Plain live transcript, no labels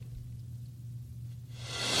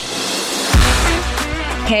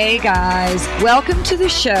Hey guys, welcome to the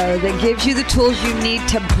show that gives you the tools you need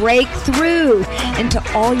to break through into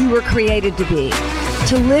all you were created to be,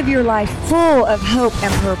 to live your life full of hope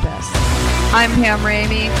and purpose. I'm Pam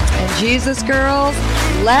Ramey, and Jesus girls,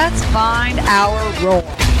 let's find our role.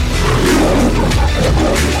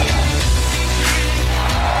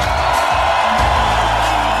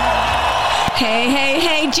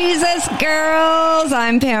 Hey, Jesus girls,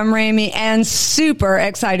 I'm Pam Ramey, and super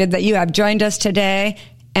excited that you have joined us today.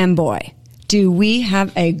 And boy, do we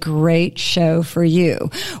have a great show for you,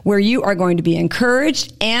 where you are going to be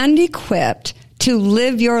encouraged and equipped to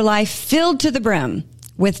live your life filled to the brim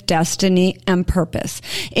with destiny and purpose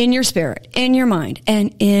in your spirit, in your mind,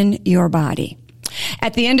 and in your body.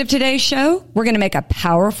 At the end of today's show, we're going to make a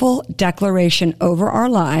powerful declaration over our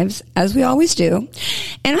lives, as we always do.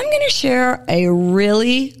 And I'm going to share a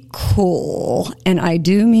really cool, and I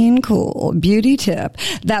do mean cool, beauty tip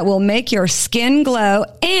that will make your skin glow,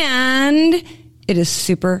 and it is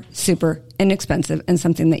super, super inexpensive and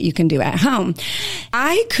something that you can do at home.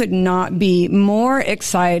 I could not be more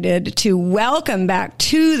excited to welcome back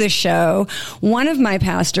to the show one of my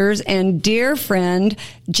pastors and dear friend,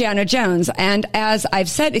 Janna Jones. And as I've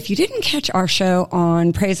said, if you didn't catch our show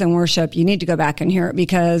on Praise and Worship, you need to go back and hear it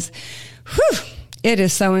because, it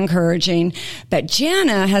is so encouraging. But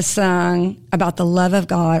Janna has sung about the love of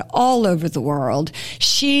God all over the world.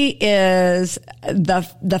 She is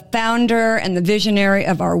the founder and the visionary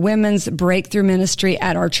of our women's breakthrough ministry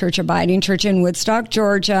at our church, Abiding Church in Woodstock,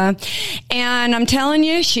 Georgia. And I'm telling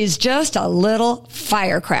you, she's just a little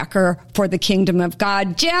firecracker for the kingdom of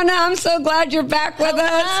God. Janna, I'm so glad you're back with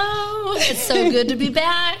us. It's so good to be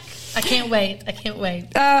back. I can't wait.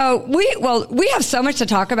 We have so much to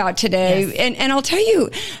talk about today. Yes. And I'll tell you,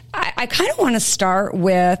 I kind of want to start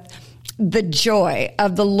with the joy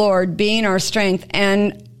of the Lord being our strength.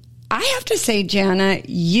 And I have to say, Janna,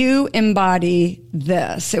 you embody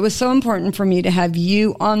this. It was so important for me to have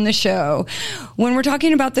you on the show when we're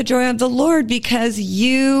talking about the joy of the Lord, because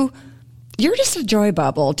you're just a joy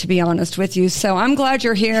bubble, to be honest with you. So I'm glad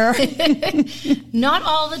you're here. Not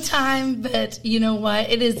all the time, but you know what?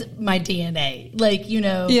 It is my DNA.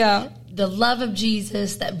 The love of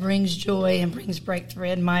Jesus that brings joy and brings breakthrough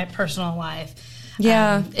in my personal life.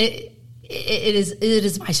 Yeah. It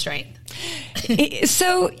is my strength.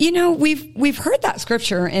 So, we've heard that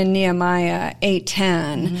scripture in Nehemiah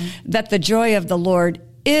 8:10, that the joy of the Lord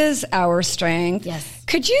is our strength. Yes.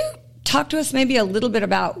 Could you talk to us maybe a little bit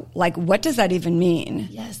about, what does that even mean?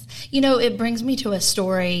 Yes. It brings me to a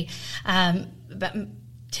story about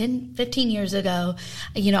 10, 15 years ago.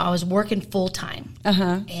 I was working full time,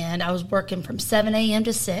 and I was working from 7 a.m.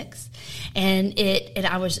 to 6, and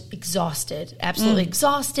I was exhausted, absolutely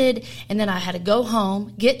exhausted. And then I had to go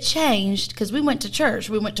home, get changed, because we went to church.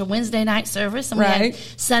 We went to Wednesday night service, and we had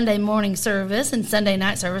Sunday morning service and Sunday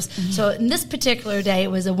night service. So in this particular day,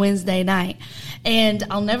 it was a Wednesday night. And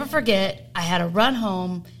I'll never forget, I had to run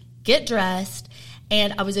home, get dressed,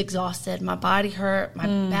 and I was exhausted. My body hurt, my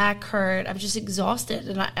back hurt. I was just exhausted.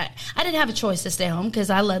 And I didn't have a choice to stay home because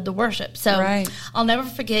I led the worship. So I'll never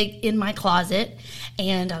forget, in my closet,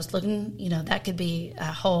 and I was looking, that could be a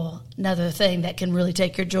whole another thing that can really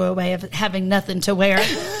take your joy away, of having nothing to wear.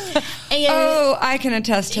 And I can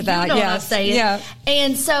attest to that. You know what I'm saying? Yeah.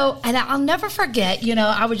 And so, and I'll never forget,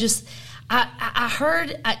 I would just... I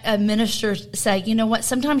heard a minister say, you know what,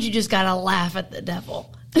 sometimes you just got to laugh at the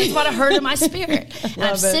devil. That's what I heard in my spirit. And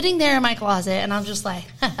I'm sitting there in my closet, and I'm just like,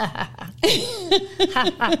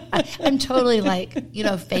 I'm totally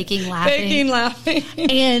faking laughing.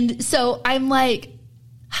 And so I'm like,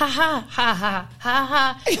 ha, ha, ha, ha, ha,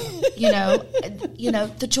 ha.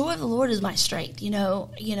 The joy of the Lord is my strength.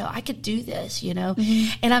 I could do this, and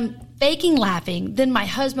I'm faking laughing. Then my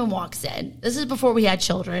husband walks in. This is before we had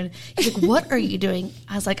children. He's like, what are you doing?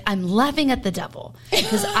 I was like, I'm laughing at the devil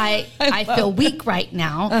because I feel weak right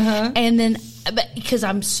now. And then, because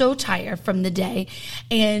I'm so tired from the day,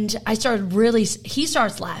 and he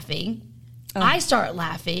starts laughing. I start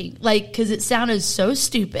laughing, because it sounded so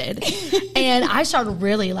stupid. And I started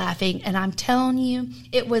really laughing. And I'm telling you,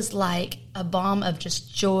 it was like a bomb of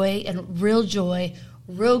just joy,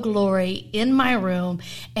 real glory in my room.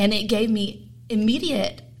 And it gave me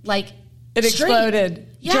immediate, it exploded.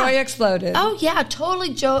 Yeah. Joy exploded. Oh, yeah,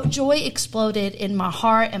 totally. Joy exploded in my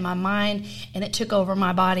heart and my mind, and it took over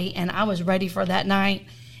my body. And I was ready for that night.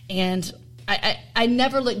 And I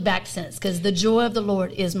never looked back since, because the joy of the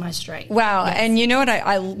Lord is my strength. Wow. Yes. And you know what?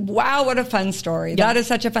 Wow, what a fun story. Yeah. That is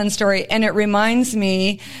such a fun story. And it reminds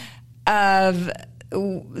me of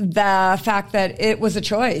the fact that it was a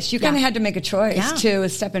choice. You kind of had to make a choice to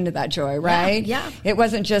step into that joy, right? Yeah. It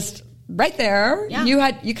wasn't just right there. Yeah.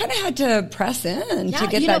 You kind of had to press in to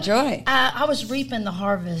get that joy. I was reaping the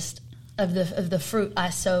harvest of the fruit I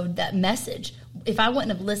sowed, that message. If I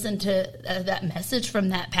wouldn't have listened to that message from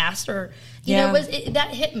that pastor, that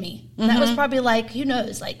hit me. Mm-hmm. That was probably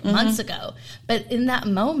months ago. But in that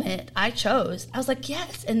moment, I was like,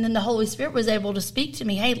 yes. And then the Holy Spirit was able to speak to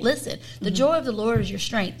me. Hey, listen, the joy of the Lord is your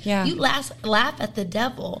strength. Yeah. You laugh at the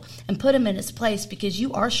devil and put him in his place because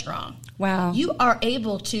you are strong. Wow. You are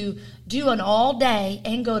able to do an all day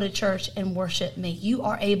and go to church and worship me. You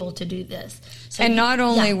are able to do this. So and not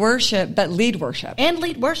only worship, but lead worship. And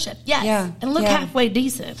lead worship, yes. Yeah. And look halfway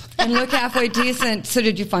decent. So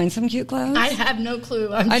did you find some cute clothes? I have no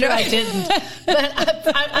clue. I'm sure I didn't. But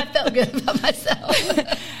I felt good about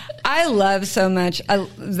myself. I love so much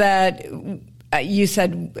that you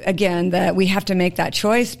said, again, that we have to make that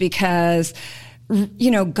choice because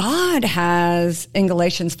God has, in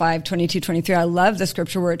Galatians 5:22-23, I love the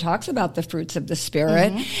scripture where it talks about the fruits of the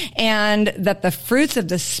Spirit, and that the fruits of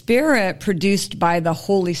the Spirit produced by the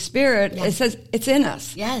Holy Spirit, it says it's in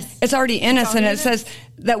us. Yes. It's already in us, and it says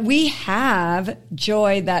that we have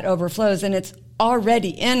joy that overflows, and it's already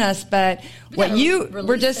in us, but what you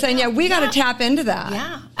were just saying, we got to tap into that.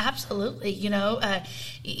 Yeah, absolutely.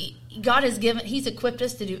 God He's equipped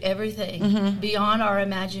us to do everything beyond our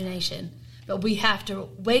imagination. But we have to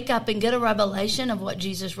wake up and get a revelation of what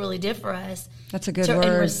Jesus really did for us. That's a good word.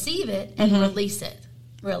 And receive it and release it,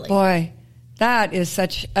 really. Boy, that is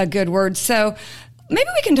such a good word. So maybe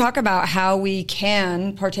we can talk about how we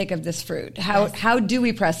can partake of this fruit. How do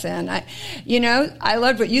we press in? I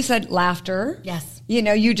loved what you said, laughter. Yes.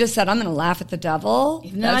 You just said, I'm going to laugh at the devil.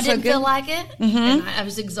 Even though I didn't feel like it, and I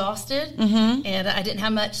was exhausted, and I didn't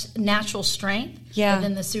have much natural strength. Yeah. But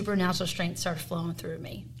then the supernatural strength started flowing through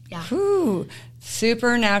me. Yeah. Ooh,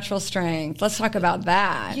 supernatural strength. Let's talk about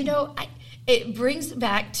that. It brings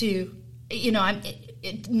back to,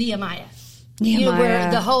 Nehemiah. Nehemiah.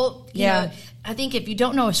 Where the whole, I think if you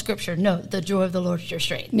don't know a scripture, know the joy of the Lord is your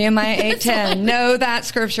strength. Nehemiah 8:10. Know that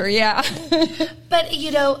scripture, yeah. But,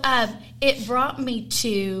 it brought me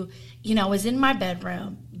to, I was in my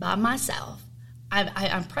bedroom by myself.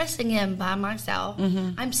 I'm pressing in by myself.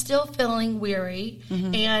 I'm still feeling weary,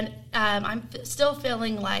 and I'm still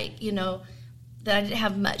feeling like, that I didn't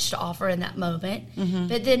have much to offer in that moment.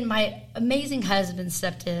 But then my amazing husband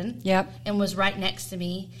stepped in and was right next to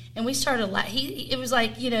me, and we started it was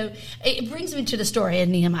like, it brings me to the story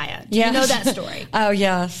in Nehemiah. Do you know that story? Oh,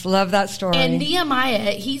 yes. Love that story. And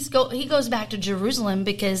Nehemiah, he goes back to Jerusalem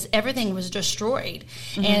because everything was destroyed,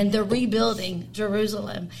 and they're rebuilding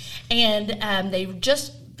Jerusalem. And they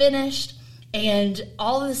just finished. And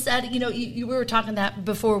all of a sudden, we were talking that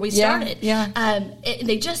before we started.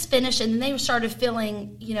 They just finished, and then they started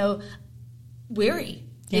feeling, weary,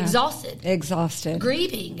 exhausted,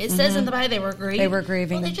 grieving. It says in the Bible they were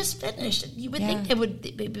grieving. Well, they just finished. You would think they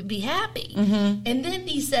would be happy. And then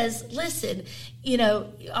he says, "Listen,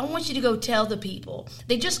 I want you to go tell the people."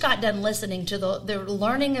 They just got done listening to they were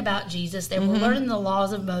learning about Jesus. They were learning the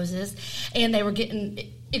laws of Moses, and they were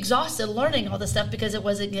getting exhausted learning all this stuff because it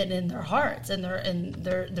wasn't getting in their hearts and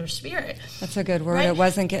their spirit. That's a good word. Right? It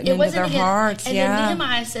wasn't getting into their hearts. And then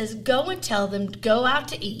Nehemiah says, "Go and tell them, go out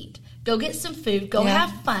to eat. Go get some food. Go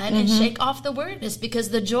have fun and shake off the weariness because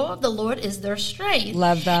the joy of the Lord is their strength."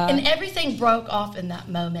 Love that. And everything broke off in that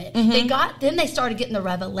moment. Then they started getting the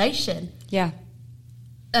revelation. Yeah.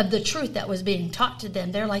 Of the truth that was being taught to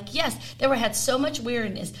them. They're like, yes, they had so much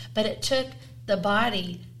weariness, but it took the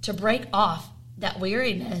body to break off that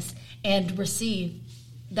weariness and receive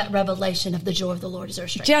that revelation of the joy of the Lord is our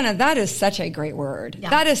strength. Janna, that is such a great word. Yeah.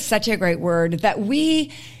 That is such a great word that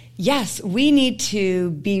we need to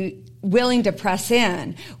be willing to press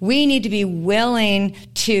in. We need to be willing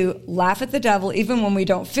to laugh at the devil even when we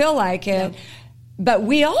don't feel like it. Yeah. But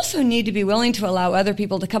we also need to be willing to allow other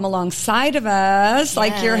people to come alongside of us,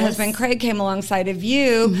 like your husband Craig came alongside of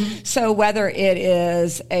you. So whether it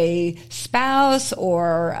is a spouse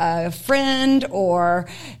or a friend or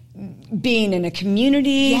being in a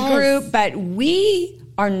community group, but we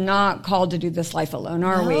are not called to do this life alone,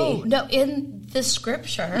 are we? No, in the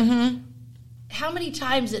scripture, how many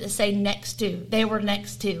times did it say next to? They were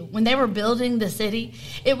next to. When they were building the city,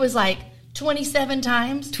 it was like 27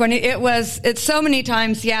 times? It's so many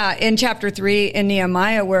times, in chapter 3 in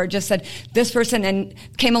Nehemiah where it just said this person and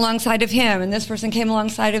came alongside of him and this person came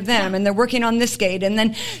alongside of them and they're working on this gate and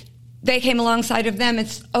then they came alongside of them.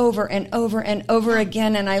 It's over and over and over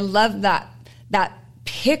again, and I love that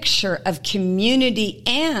picture of community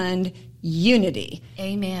and unity.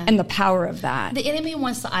 Amen. And the power of that. The enemy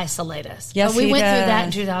wants to isolate us. Yes, we went does. through that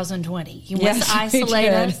in 2020. He wants to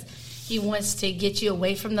isolate us. He wants to get you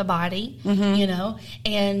away from the body,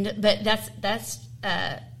 but that's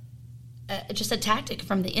just a tactic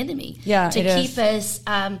from the enemy to keep us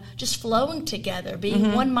just flowing together,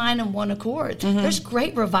 being one mind and one accord. There's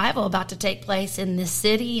great revival about to take place in this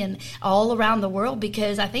city and all around the world,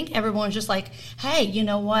 because I think everyone's just like, hey, you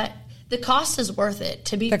know what? The cost is worth it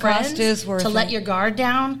to be friends, to let your guard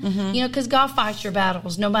down, because God fights your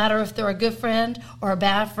battles. No matter if they're a good friend or a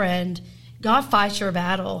bad friend, God fights your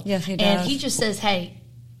battle. Yes, He does. And He just says, hey,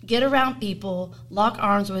 get around people, lock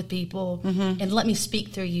arms with people, and let me speak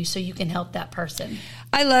through you so you can help that person.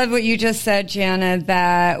 I love what you just said, Janna,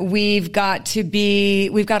 that we've got to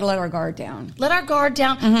let our guard down. Let our guard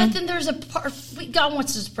down. But then there's a part, God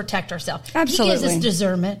wants us to protect ourselves. Absolutely. He gives us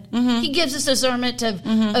discernment. He gives us discernment of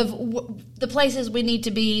the places we need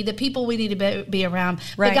to be, the people we need to be around.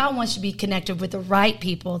 Right. But God wants you to be connected with the right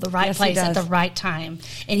people, the right place at the right time.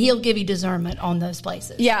 And He'll give you discernment on those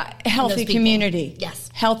places. Yeah, healthy community. Yes.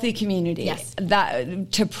 Healthy community. Yes.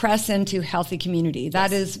 That to press into healthy community.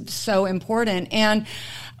 That is so important. And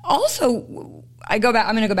also, I'm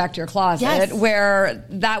going to go back to your closet, where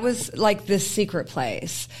that was like this secret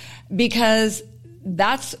place, because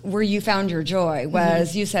that's where you found your joy.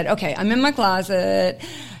 Was you said, okay, I'm in my closet.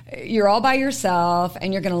 You're all by yourself,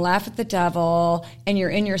 and you're going to laugh at the devil, and you're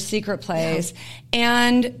in your secret place.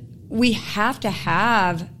 And we have to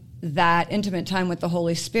have that intimate time with the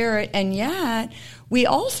Holy Spirit, and yet we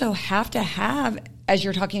also have to have, as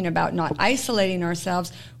you're talking about not isolating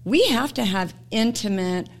ourselves, we have to have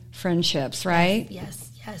intimate friendships, right?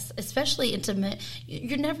 Yes, especially intimate.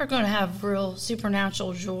 You're never going to have real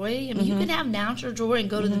supernatural joy. I mean, you can have natural joy and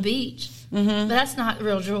go to the beach, but that's not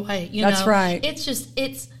real joy. That's right.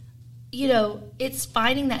 It's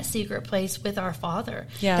finding that secret place with our Father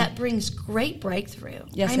that brings great breakthrough.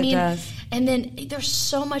 Yes, it does. And then there's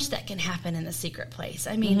so much that can happen in the secret place.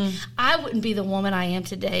 I mean, I wouldn't be the woman I am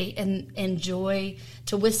today and enjoy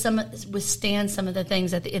to withstand some of the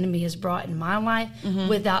things that the enemy has brought in my life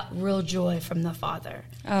without real joy from the Father.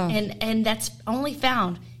 Oh. And that's only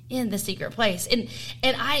found in the secret place. And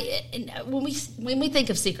when we think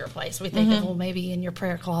of secret place, we think of, well, maybe in your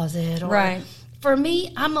prayer closet, or right. For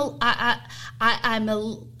me, I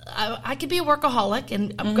could be a workaholic,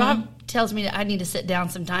 and God tells me that I need to sit down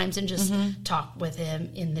sometimes and just talk with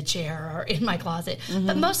Him in the chair or in my closet.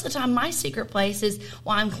 But most of the time, my secret place is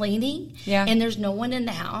while I'm cleaning, and there's no one in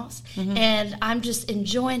the house, and I'm just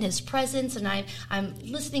enjoying His presence, and I'm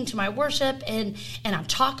listening to my worship, and I'm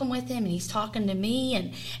talking with Him, and He's talking to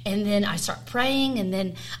me, and then I start praying, and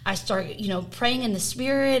then I start praying in the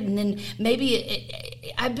Spirit, and then maybe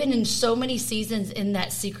I've been in so many seasons in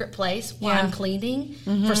that secret place while I'm cleaning.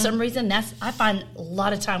 For some reason, I find a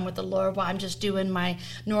lot of time with the Lord while I'm just doing my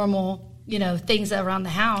normal, things around the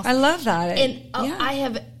house. I love that.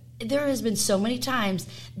 And there has been so many times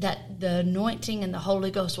that the anointing and the Holy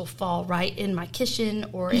Ghost will fall right in my kitchen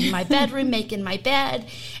or in my bedroom, making my bed.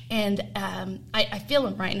 And I feel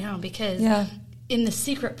Him right now, because in the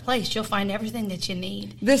secret place, you'll find everything that you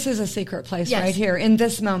need. This is a secret place right here in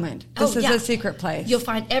this moment. This is a secret place. You'll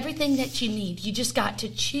find everything that you need. You just got to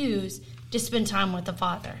choose to spend time with the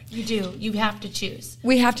Father. You do. You have to choose.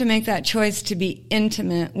 We have to make that choice to be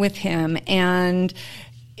intimate with Him. And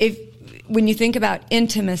when you think about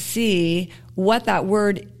intimacy, what that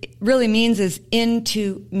word really means is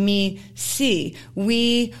into me see.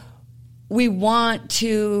 We want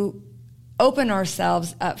to open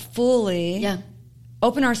ourselves up fully. Yeah.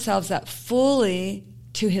 Open ourselves up fully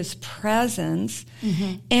to His presence.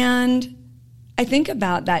 And I think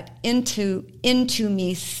about that into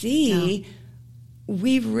me see.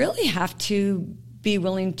 We really have to be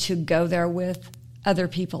willing to go there with other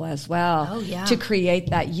people as well, to create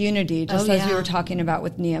that unity, just as we were talking about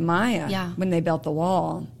with Nehemiah when they built the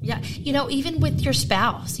wall. Yeah, even with your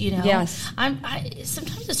spouse, Yes.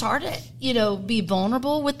 Sometimes it's hard to, be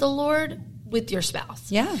vulnerable with the Lord with your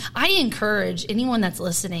spouse. Yeah. I encourage anyone that's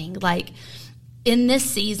listening, like in this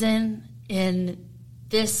season, in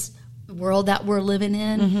this world that we're living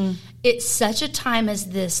in, it's such a time as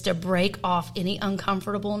this to break off any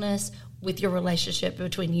uncomfortableness with your relationship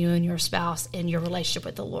between you and your spouse and your relationship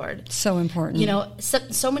with the Lord. So important.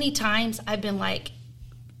 So many times I've been like,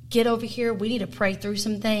 get over here. We need to pray through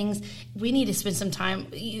some things. We need to spend some time.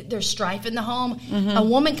 There's strife in the home. A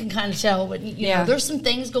woman can kind of tell when there's some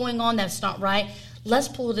things going on that's not right. Let's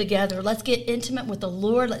pull it together. Let's get intimate with the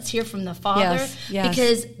Lord. Let's hear from the Father. Yes.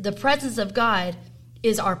 Because the presence of God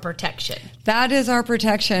is our protection. That is our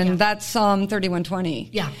protection. Yeah. That's Psalm 31:20.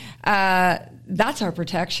 Yeah. That's our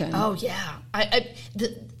protection. Oh, yeah.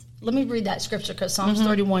 Let me read that scripture, because Psalms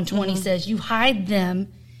 31:20 says, you hide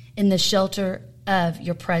them in the shelter of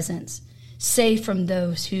your presence, safe from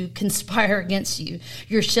those who conspire against you.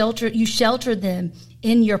 You shelter them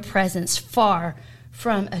in your presence, far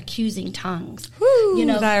from accusing tongues. Woo,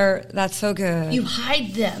 that's so good. You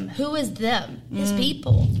hide them. Who is them? His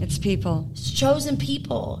people. It's people. It's chosen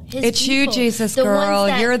people. It's people. You, Jesus, girl.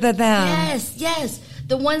 You're the them. Yes.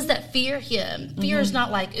 The ones that fear him. Fear is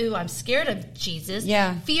not like, ooh, I'm scared of Jesus.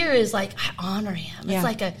 Yeah. Fear is like, I honor him. Yeah. It's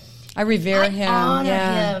like I revere him. I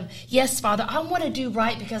honor him. Yes, Father, I want to do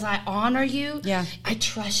right because I honor you. Yeah. I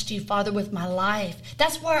trust you, Father, with my life.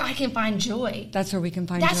 That's where I can find joy. That's where we can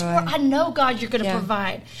find joy. That's where I know, God, you're going to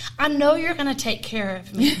provide. I know you're going to take care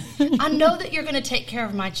of me. I know that you're going to take care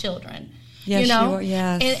of my children. Yes, you are.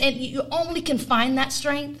 Yes. And you only can find that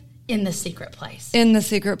strength in the secret place. In the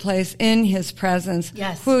secret place, in his presence.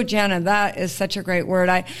 Yes. Whew, Janna, that is such a great word.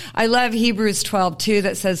 I love Hebrews 12:2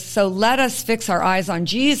 that says, so let us fix our eyes on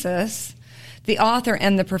Jesus, the author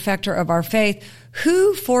and the perfecter of our faith,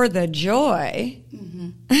 who for the joy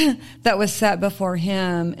that was set before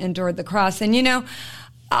him endured the cross. And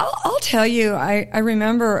I'll tell you, I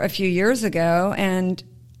remember a few years ago, and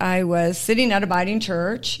I was sitting at Abiding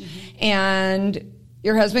Church, and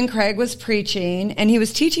your husband Craig was preaching, and he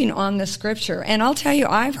was teaching on the scripture. And I'll tell you,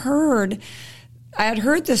 I had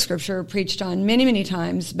heard the scripture preached on many, many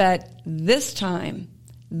times, but this time,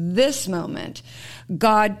 this moment,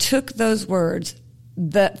 God took those words,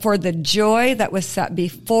 for the joy that was set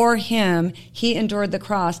before him, he endured the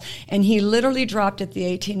cross, and he literally dropped it the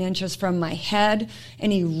 18 inches from my head,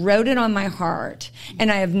 and he wrote it on my heart. And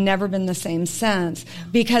I have never been the same since,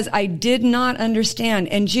 because I did not understand.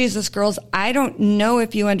 And Jesus, girls, I don't know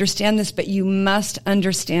if you understand this, but you must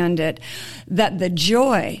understand it, that the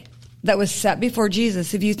joy that was set before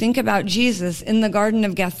Jesus. If you think about Jesus in the Garden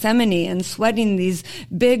of Gethsemane and sweating these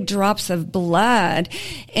big drops of blood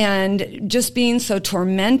and just being so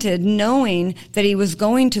tormented, knowing that he was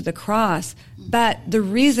going to the cross. But the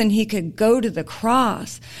reason he could go to the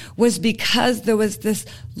cross was because there was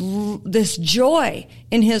this joy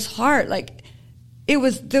in his heart. Like, it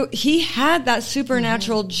was, he had that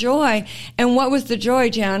supernatural joy. And what was the joy,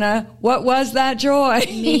 Janna? What was that joy?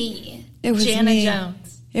 Me. It was Janna me. Jones.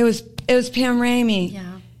 It was Pam Ramey.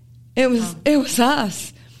 Yeah. It was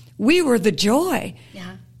us. We were the joy.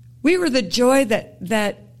 Yeah. We were the joy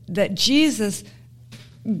that Jesus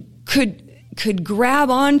could grab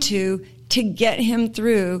onto to get him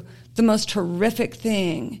through the most horrific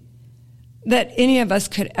thing that any of us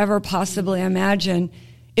could ever possibly imagine.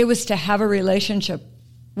 It was to have a relationship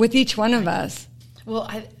with each one of us. Well,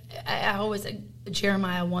 I always,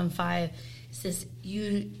 Jeremiah 1:5 says,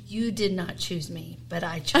 you did not choose me, but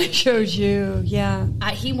I chose you. I chose you, yeah.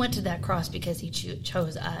 He went to that cross because he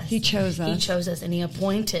chose us. He chose us. He chose us, and he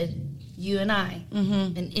appointed you and I,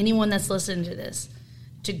 and anyone that's listening to this,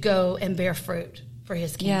 to go and bear fruit for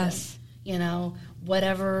his kingdom. Yes.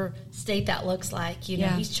 Whatever state that looks like,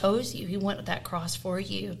 he chose you. He went to that cross for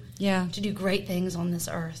you. Yeah. To do great things on this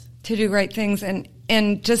earth. To do great things.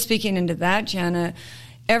 And just speaking into that, Janna,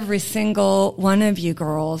 every single one of you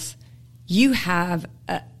girls, you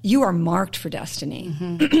are marked for destiny.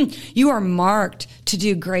 You are marked to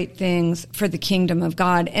do great things for the kingdom of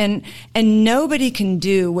God. And nobody can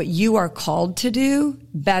do what you are called to do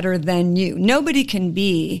better than you. Nobody can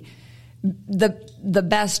be the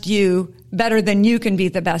best you better than you can be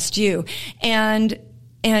the best you. And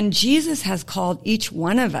Jesus has called each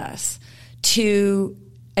one of us to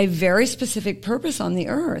a very specific purpose on the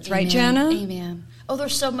earth, right, Janna? Amen. Oh,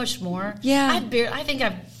 there's so much more. Yeah. I think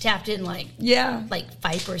I've tapped in like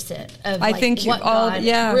 5% of I think what God,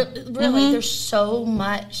 yeah. Really, there's so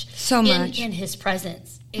much in his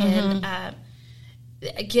presence. And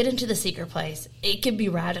get into the secret place. It can be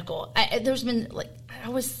radical. There's been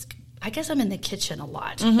I guess I'm in the kitchen a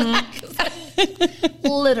lot.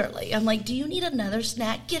 Literally. I'm like, do you need another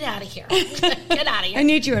snack? Get out of here. Get out of here. I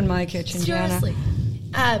need you in my kitchen, Seriously.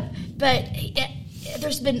 Janna. But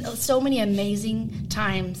there's been so many amazing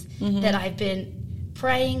times that I've been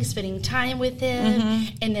praying, spending time with him,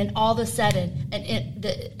 and then all of a sudden,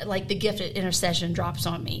 the gift of intercession drops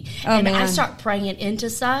on me, and I start praying it into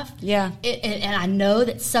stuff. Yeah, and I know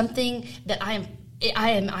that something that I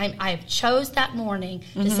have chose that morning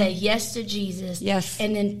to say yes to Jesus. Yes,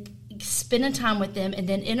 and then spending time with them, and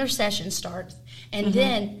then intercession starts, and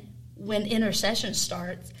then when intercession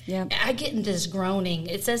starts, I get in this groaning.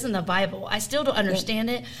 It says in the Bible, I still don't understand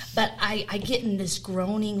it, but I get in this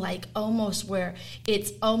groaning, like almost where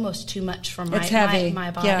it's almost too much for my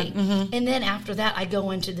body. Yeah. And then after that, I go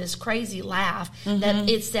into this crazy laugh that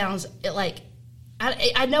it sounds like,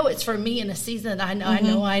 I know it's for me in a season that I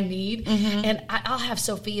know I need. And I'll have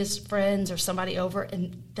Sophia's friends or somebody over,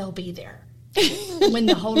 and they'll be there. when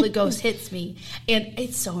the Holy Ghost hits me. And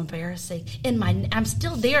it's so embarrassing. I'm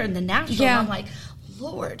still there in the natural. Yeah. I'm like,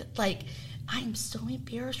 Lord, like, I am so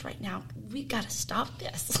embarrassed right now. We got to stop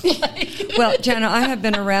this. Well, Janna, I have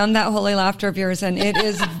been around that holy laughter of yours, and it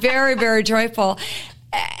is very, very joyful.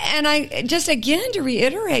 And I just, again, to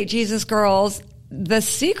reiterate, Jesus girls, the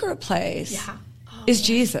secret place is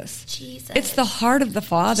Jesus. It's the heart of the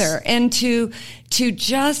Father. And to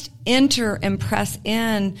just enter and press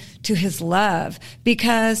in to his love,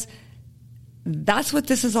 because that's what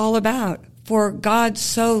this is all about. For God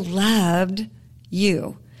so loved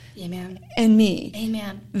you. Amen. And me.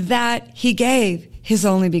 Amen. That he gave his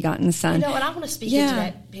only begotten Son. And I want to speak into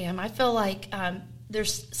that, Pam. I feel like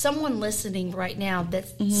there's someone listening right now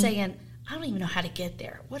that's saying, I don't even know how to get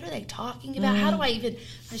there. What are they talking about? How do I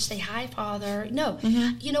just say, hi, Father? No.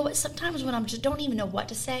 You know what? Sometimes when I just don't even know what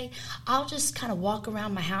to say, I'll just kind of walk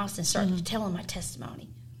around my house and start telling my testimony.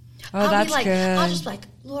 Oh, that's good. I'll just be like,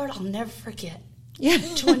 Lord, I'll never forget.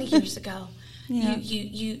 20 years ago. Yeah.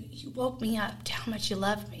 You woke me up to how much you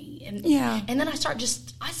love me, and then I start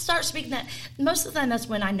speaking that. Most of the time, that's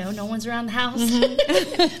when I know no one's around the house.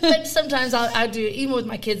 But sometimes I do, even with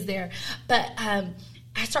my kids there. But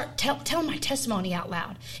I start telling my testimony out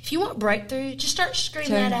loud. If you want breakthrough, just start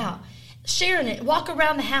screaming that out, sharing it. Walk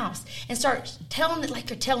around the house and start telling it like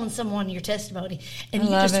you're telling someone your testimony. And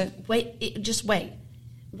just wait.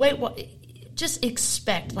 Just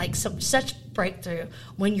expect like such breakthrough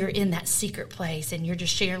when you're in that secret place and you're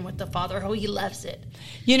just sharing with the Father how he loves it.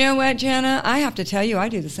 You know what, Janna? I have to tell you, I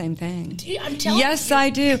do the same thing. I'm telling you. Yes, I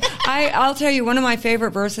do. I'll tell you, one of my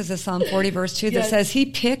favorite verses is Psalm 40, verse 2, that says, he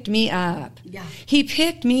picked me up. Yeah. He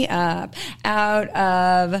picked me up out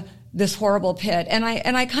of this horrible pit. And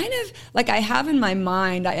I kind of, like, I have in my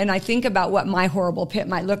mind, and I think about what my horrible pit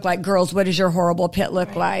might look like. Girls, what does your horrible pit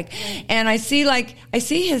look like? Right. And I see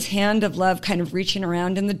his hand of love kind of reaching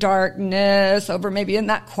around in the darkness, over maybe in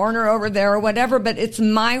that corner over there or whatever, but it's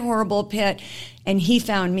my horrible pit. And he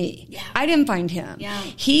found me. Yeah. I didn't find him. Yeah.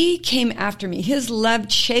 He came after me. His love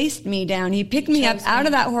chased me down. He picked me up out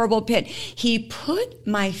of that horrible pit. He put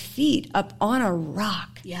my feet up on a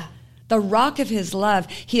rock. Yeah. The rock of his love.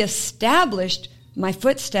 He established my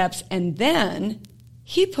footsteps, and then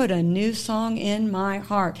he put a new song in my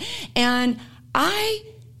heart. And I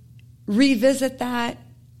revisit that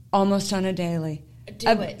almost on a daily.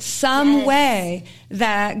 Some way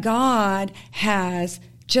that God has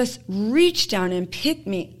just reached down and picked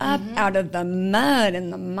me up out of the mud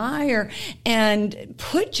and the mire and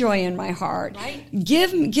put joy in my heart,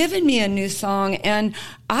 given me a new song. And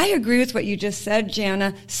I agree with what you just said,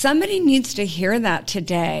 Janna. Somebody needs to hear that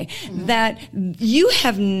today, that you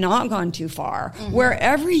have not gone too far.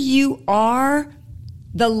 Wherever you are,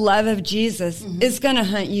 the love of Jesus is going to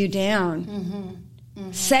hunt you down.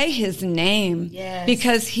 Say his name,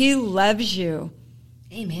 because he loves you.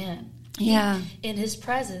 Amen. Yeah. In his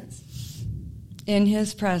presence. In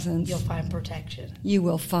his presence. You'll find protection. You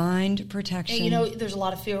will find protection. And there's a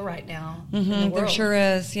lot of fear right now in the world. There sure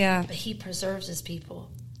is, yeah. But he preserves his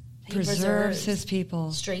people. He preserves his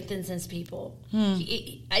people. Strengthens his people.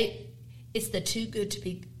 It's the too good to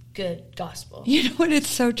be good gospel. You know what? It's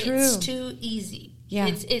so true. It's too easy. Yeah.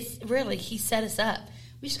 It's really, he set us up.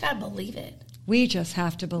 We just got to believe it. We just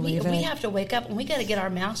have to believe it. We have to wake up, and we got to get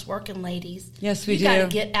our mouths working, ladies. Yes, we do. You got to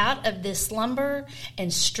get out of this slumber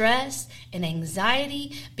and stress and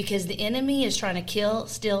anxiety, because the enemy is trying to kill,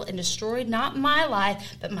 steal, and destroy not my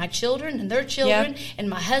life, but my children and their children and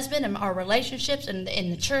my husband and our relationships and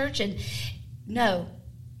in the church. And no,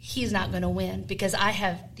 he's not going to win, because I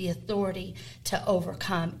have the authority to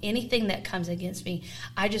overcome anything that comes against me.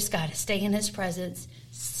 I just got to stay in his presence,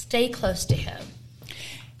 stay close to him.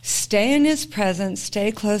 Stay in his presence,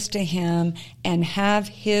 stay close to him, and have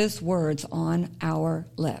his words on our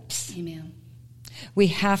lips. Amen. We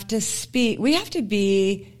have to speak. We have to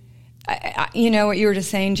be, you know what you were just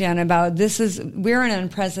saying, Janna, about we're in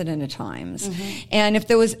unprecedented times. And if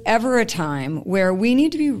there was ever a time where we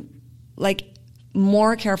need to be like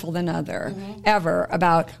more careful than ever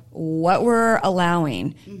about what we're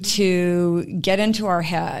allowing to get into our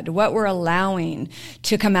head, what we're allowing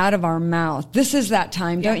to come out of our mouth. This is that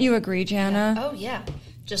time. Yeah. Don't you agree, Janna? Yeah. Oh, yeah.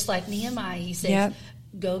 Just like Nehemiah, he says,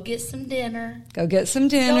 go get some dinner. Go get some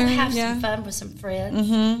dinner. Go have some fun with some friends.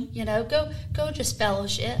 You know, go just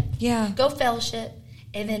fellowship. Yeah. Go fellowship.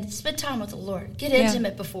 And then spend time with the Lord. Get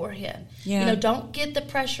intimate before him. Yeah. You know, don't get the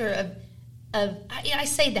pressure of I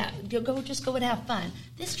say that go and have fun.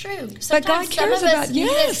 This is true. Sometimes but God cares about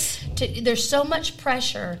there's so much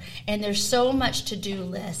pressure and there's so much to-do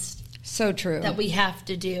list. So true. That we have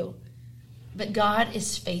to do. But God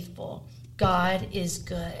is faithful. God is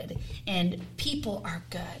good, and people are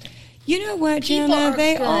good. You know what, Janna?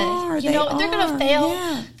 They good. are. They're going to fail.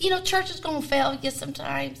 Yeah. Church is going to fail you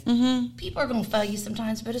sometimes. Mm-hmm. People are going to fail you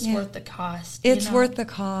sometimes, but it's worth the cost. It's worth the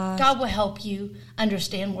cost. God will help you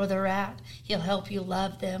understand where they're at. He'll help you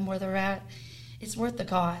love them where they're at. It's worth the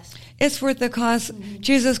cost. It's worth the cost. Mm-hmm.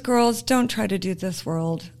 Jesus, girls, don't try to do this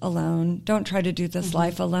world alone. Don't try to do this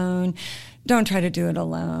life alone. Don't try to do it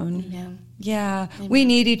alone. Amen. Yeah. Amen. We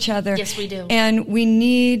need each other. Yes, we do. And we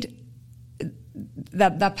need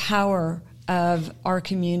the power of our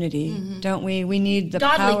community, don't we? We need the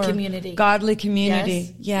godly community. Godly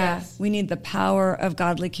community. Yes. We need the power of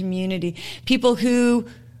godly community. People who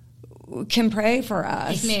can pray for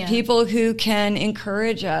us. Amen. People who can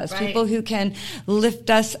encourage us. Right. People who can lift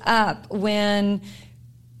us up when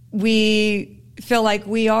we feel like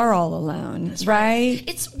we are all alone. That's right?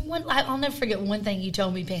 It's one. I'll never forget one thing you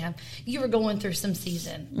told me, Pam. You were going through some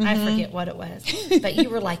season. I forget what it was, but you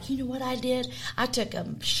were like, you know what I did? I took a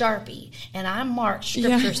Sharpie and I marked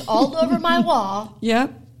scriptures all over my wall.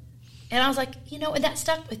 Yep. And I was like, and that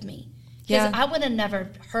stuck with me. Because I would have never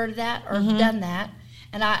heard that or done that.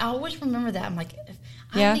 And I always remember that. I'm like,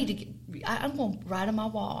 I'm going to write on my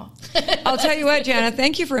wall. I'll tell you what, Janna,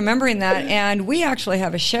 thank you for remembering that. And we actually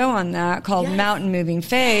have a show on that called Mountain Moving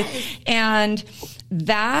Faith. Yes. And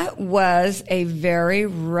that was a very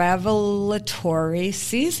revelatory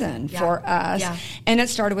season for us. Yeah. And it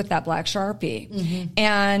started with that black Sharpie.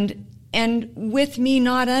 Mm-hmm. And with me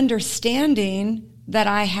not understanding that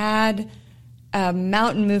I had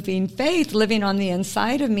mountain moving faith living on the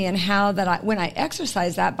inside of me, and how that when I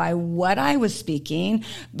exercised that by what I was speaking,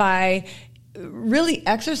 by really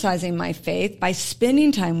exercising my faith, by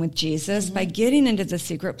spending time with Jesus, by getting into the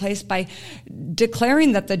secret place, by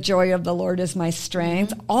declaring that the joy of the Lord is my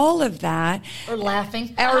strength, all of that. Or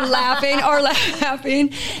laughing. Or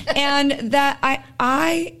laughing. And that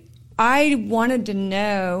I wanted to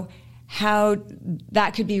know how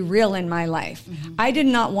that could be real in my life. I did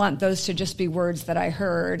not want those to just be words that I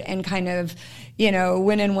heard and kind of,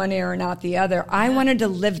 went in one ear and out the other. I wanted to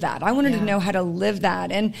live that. I wanted to know how to live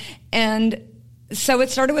that. And so it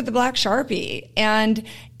started with the black Sharpie. And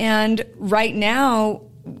right now,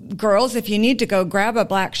 girls, if you need to go grab a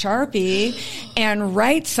black Sharpie and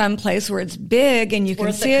write someplace where it's big and you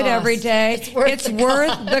can see it every day, it's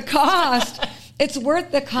worth the cost. It's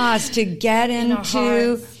worth the cost to get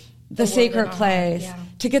into the secret place,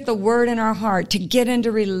 to get the word in our heart, to get into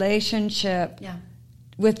relationship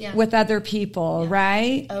with other people,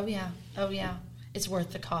 right? Oh yeah. It's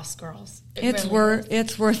worth the cost, girls. It's worth the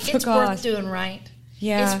cost. It's worth doing right.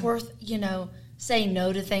 Yeah. It's worth, saying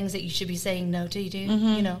no to things that you should be saying no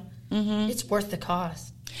to. It's worth the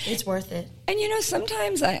cost. It's worth it. And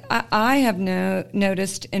sometimes I have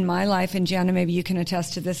noticed in my life, and Janna, maybe you can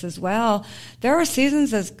attest to this as well, there are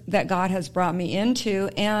seasons that God has brought me into,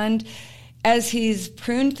 and as He's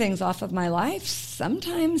pruned things off of my life,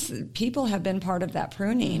 sometimes people have been part of that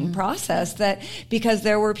pruning process, that because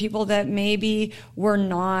there were people that maybe were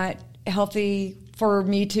not healthy for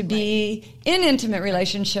me to be in intimate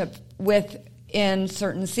relationship with in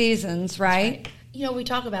certain seasons, right? We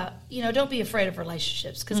talk about, don't be afraid of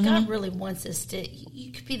relationships, because God really wants us to,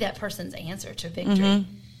 you could be that person's answer to victory,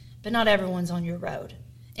 but not everyone's on your road.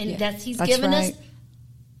 And He's given us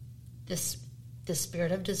the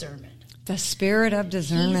spirit of discernment. The spirit of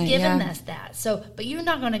discernment, He's given us that. So, but you're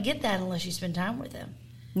not going to get that unless you spend time with Him.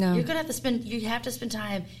 No. You're going to have to spend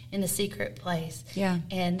time in the secret place. Yeah.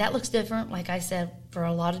 And that looks different, like I said, for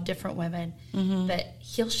a lot of different women. But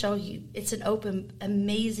He'll show you. It's an open,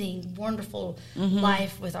 amazing, wonderful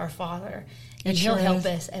life with our Father. And He'll help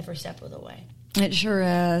us every step of the way. It sure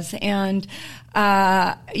is. And,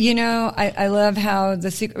 I love how the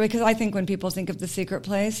secret, because I think when people think of the secret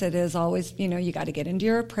place, it is always, you got to get into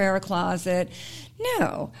your prayer closet.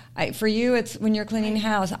 No, for you, it's when you're cleaning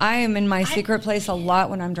house. I am in my secret place a lot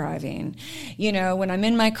when I'm driving, when I'm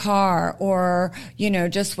in my car, or,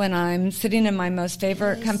 just when I'm sitting in my most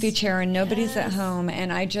favorite comfy chair and nobody's at home,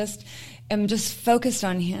 and I just am just focused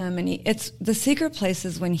on Him. And it's the secret place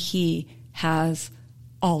is when He has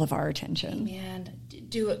all of our attention. Amen.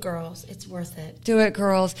 Do it, girls. It's worth it. Do it,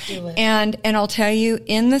 girls. Do it. And I'll tell you,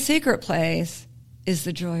 in the secret place is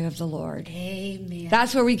the joy of the Lord. Amen.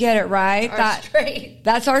 That's where we get it, right? Strength.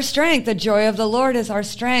 That's our strength. The joy of the Lord is our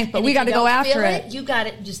strength, but we got to go after it. You got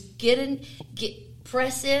to just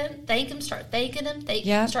press in, thank Him, start thanking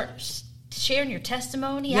Him, start sharing your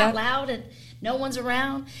testimony out loud, and no one's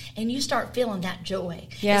around, and you start feeling that joy.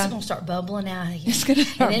 Yeah. It's going to start bubbling out of you. It's going to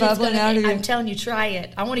start bubbling out of you. I'm telling you, try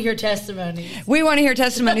it. I want to hear testimonies. We want to hear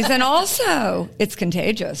testimonies. And also, it's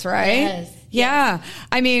contagious, right? Yes. Yeah.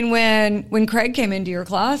 I mean, when Craig came into your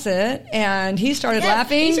closet and he started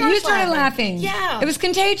laughing, you started laughing. Yeah. It was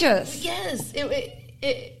contagious. Yes.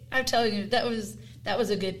 I'm telling you, that was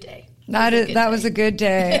a good day. That was a good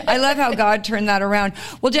day. I love how God turned that around.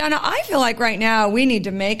 Well, Janna, I feel like right now we need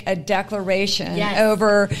to make a declaration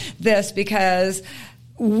over this, because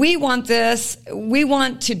we want this. We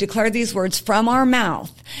want to declare these words from our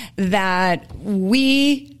mouth, that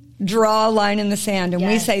we draw a line in the sand and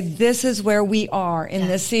we say, this is where we are in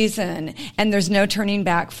this season, and there's no turning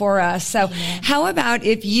back for us. So how about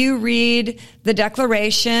if you read the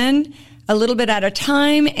declaration a little bit at a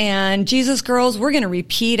time, and Jesus girls, we're going to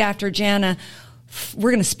repeat after Janna.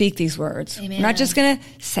 We're going to speak these words. Amen. We're not just going to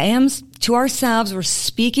say them to ourselves. We're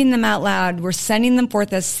speaking them out loud. We're sending them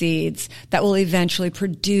forth as seeds that will eventually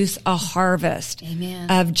produce a harvest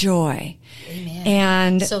of joy. Amen.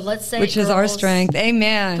 And so let's say, which girls, is our strength.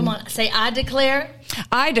 Amen. Come on, say, I declare.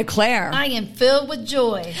 I declare. I am filled with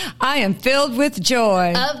joy. I am filled with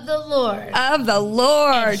joy. Of the Lord. Of the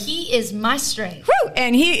Lord. And He is my strength. Woo!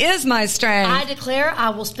 And He is my strength. I declare I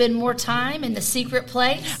will spend more time in the secret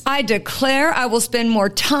place. I declare I will spend more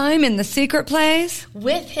time in the secret place.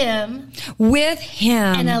 With Him. With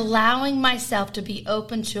Him. And allowing myself to be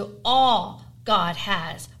open to all God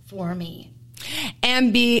has for me.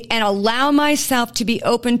 And allow myself to be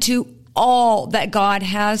open to all that God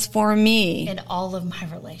has for me. In all of my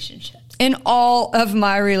relationships. In all of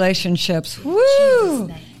my relationships.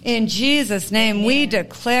 Woo! In Jesus' name, Amen. We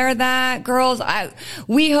declare that, girls.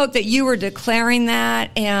 We hope that you were declaring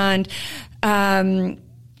that, and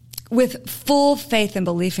with full faith and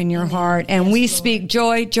belief in your heart. And we speak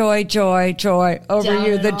joy, joy, joy, joy over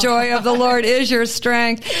you. The joy of the Lord is your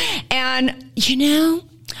strength. And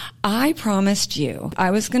I promised you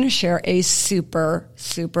I was going to share a super,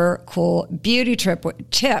 super cool beauty tip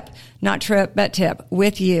with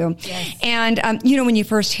you. Yes. And, when you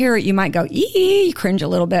first hear it, you might go, you cringe a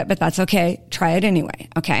little bit, but that's okay. Try it anyway.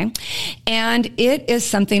 Okay. And it is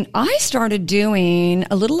something I started doing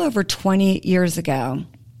a little over 20 years ago.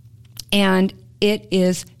 And it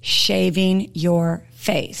is shaving your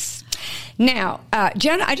face. Now,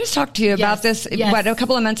 Janna, I just talked to you about this, a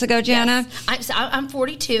couple of months ago, Janna? Yes. I'm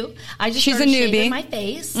 42. I just She's started a newbie. Shaving my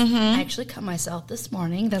face. I actually cut myself this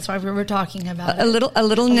morning. That's why we were talking about it. A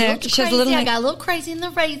little nick. She has a little nick. I got a little crazy in the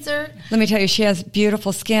razor. Let me tell you, she has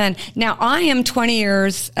beautiful skin. Now, I am 20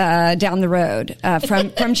 years down the road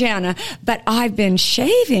from Janna, but I've been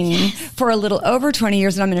shaving for a little over 20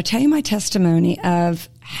 years, and I'm going to tell you my testimony of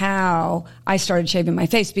how I started shaving my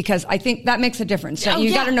face, because I think that makes a difference. So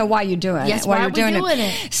you got to know why you're doing it. Why you're doing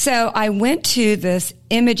it. So I went to this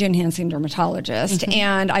image enhancing dermatologist,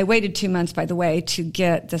 and I waited 2 months, by the way, to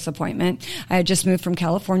get this appointment. I had just moved from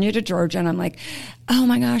California to Georgia, and I'm like, oh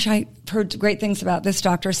my gosh, I heard great things about this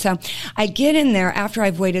doctor. So I get in there after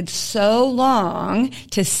I've waited so long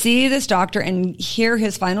to see this doctor and hear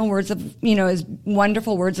his final words of, his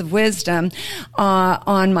wonderful words of wisdom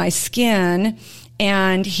on my skin.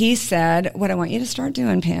 And he said, what I want you to start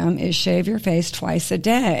doing, Pam, is shave your face twice a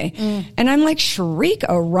day. And I'm like,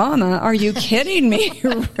 Shriek-o-rama, are you kidding me?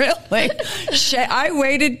 Really? I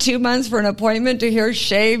waited 2 months for an appointment to hear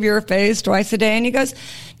shave your face twice a day. And he goes,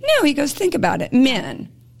 no, think about it. Men.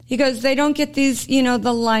 He goes, they don't get these,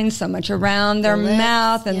 the lines so much around their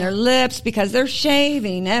mouth and their lips because they're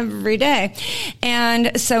shaving every day.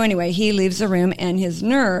 And so anyway, he leaves the room, and his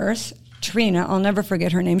nurse, Trina, I'll never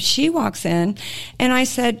forget her name, she walks in, and I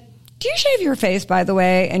said, do you shave your face, by the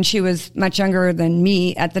way? And she was much younger than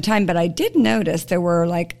me at the time, but I did notice there were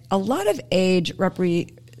like a lot of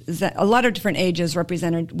different ages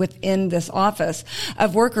represented within this office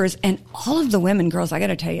of workers, and all of the women, girls, I got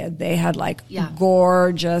to tell you, they had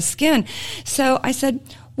gorgeous skin. So I said,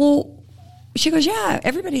 well, she goes, yeah,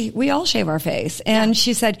 everybody, we all shave our face. And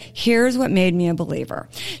she said, here's what made me a believer.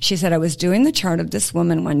 She said, I was doing the chart of this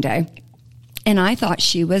woman one day, and I thought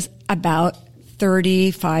she was about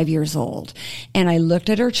 35 years old. And I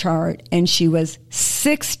looked at her chart, and she was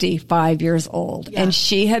 65 years old. Yeah. And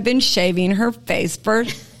she had been shaving her face for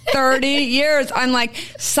 30 years. I'm like,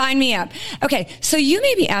 sign me up. Okay, so you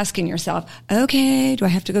may be asking yourself, okay, do I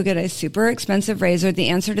have to go get a super expensive razor? The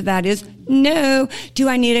answer to that is no. Do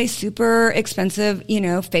I need a super expensive,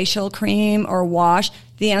 facial cream or wash?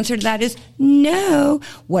 The answer to that is no.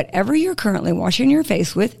 Whatever you're currently washing your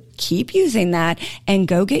face with, keep using that and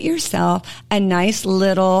go get yourself a nice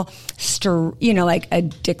little, like a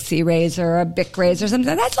Dixie razor, a Bic razor,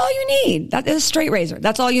 something. That's all you need. That is a straight razor.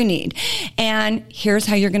 That's all you need. And here's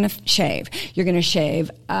how you're going to shave. You're going to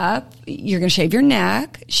shave up. You're going to shave your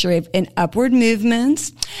neck, shave in upward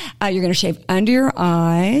movements. You're going to shave under your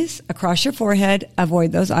eyes, across your forehead.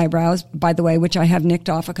 Avoid those eyebrows, by the way, which I have nicked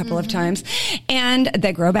off a couple of times, and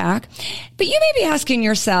they grow back. But you may be asking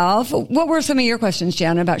yourself, what were some of your questions,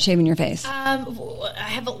 Janna, about shaving your face? I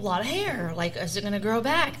have a lot of hair. Like, is it going to grow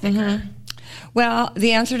back thicker? Well,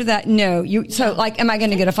 the answer to that, no. Am I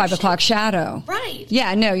going to get a 5 o'clock shadow? Right.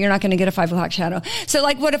 Yeah, no, you're not going to get a 5 o'clock shadow. So,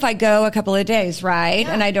 what if I go a couple of days, right?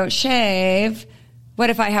 Yeah. And I don't shave? What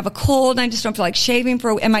if I have a cold and I just don't feel like shaving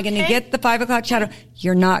am I going to get the 5 o'clock shadow?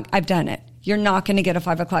 You're not. I've done it. You're not going to get a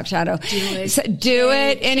 5 o'clock shadow. Do it. So do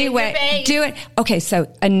it anyway. Do it. Okay,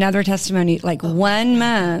 so another testimony, 1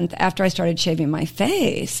 month after I started shaving my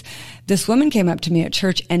face, this woman came up to me at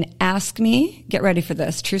church and asked me, get ready for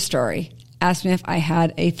this, true story, asked me if I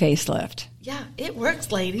had a facelift. Yeah, it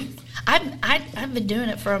works, ladies. I've been doing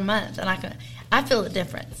it for a month, and I feel the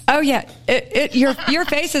difference. Oh yeah, your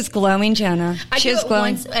face is glowing, Janna. I do it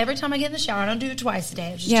once every time I get in the shower. I don't do it twice a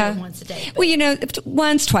day. I just do it once a day. But. Well,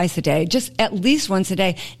 once, twice a day, just at least once a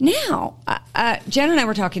day. Now, Jen and I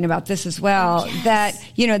were talking about this as well. Yes. That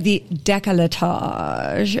the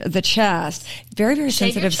décolletage, the chest, very very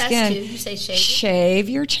shave sensitive your chest skin. Too. You say shave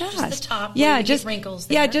your chest. Just the top. Yeah, where just get wrinkles.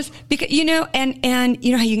 There. Yeah, just because and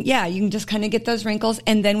you know how you can just kind of get those wrinkles,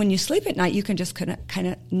 and then when you sleep at night, you can just kind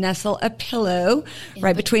of nestle a pillow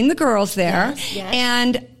right between the girls there. Yes.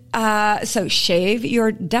 And so shave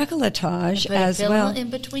your décolletage as well. Put a pillow in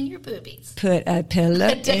between your boobies. Put a pillow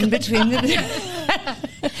in between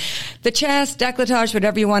the chest, décolletage,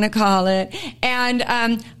 whatever you want to call it. And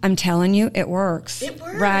I'm telling you, it works. It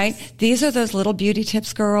works. Right? These are those little beauty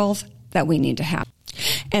tips, girls, that we need to have.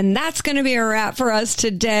 And that's going to be a wrap for us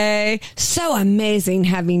today. So amazing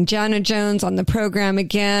having Janna Jones on the program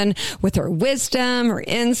again with her wisdom, her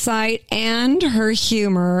insight, and her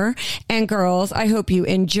humor. And girls, I hope you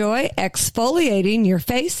enjoy exfoliating your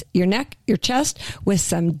face, your neck, your chest with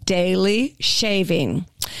some daily shaving.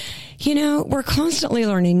 We're constantly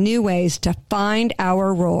learning new ways to find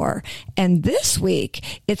our roar. And this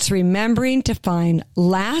week, it's remembering to find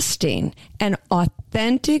lasting and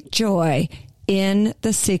authentic joy in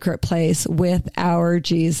the secret place with our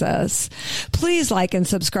Jesus. Please like and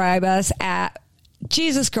subscribe us at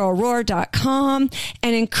JesusGirlRoar.com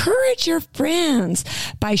and encourage your friends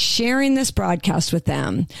by sharing this broadcast with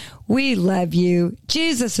them. We love you.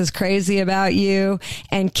 Jesus is crazy about you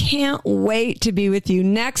and can't wait to be with you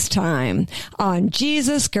next time on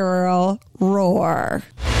Jesus Girl Roar.